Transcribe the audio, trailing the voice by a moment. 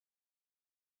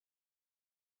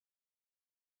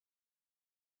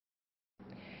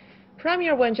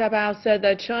Premier Wen Jiabao said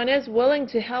that China is willing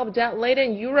to help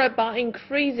debt-laden Europe by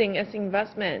increasing its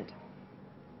investment.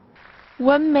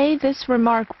 Wen made this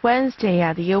remark Wednesday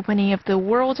at the opening of the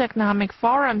World Economic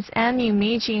Forum's annual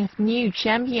meeting of New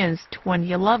Champions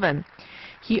 2011.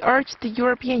 He urged the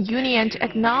European Union to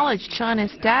acknowledge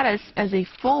China's status as a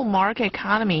full market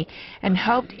economy and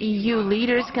hoped EU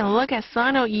leaders can look at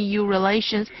Sino-EU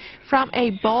relations from a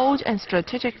bold and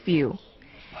strategic view.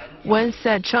 Wen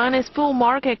said China's full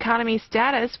market economy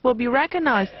status will be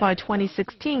recognized by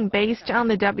 2016 based on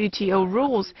the WTO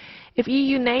rules. If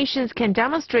EU nations can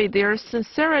demonstrate their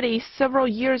sincerity several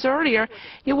years earlier,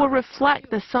 it will reflect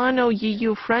the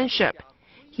Sino-EU friendship.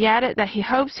 He added that he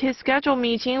hopes his scheduled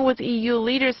meeting with EU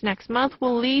leaders next month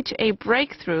will lead to a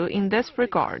breakthrough in this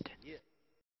regard.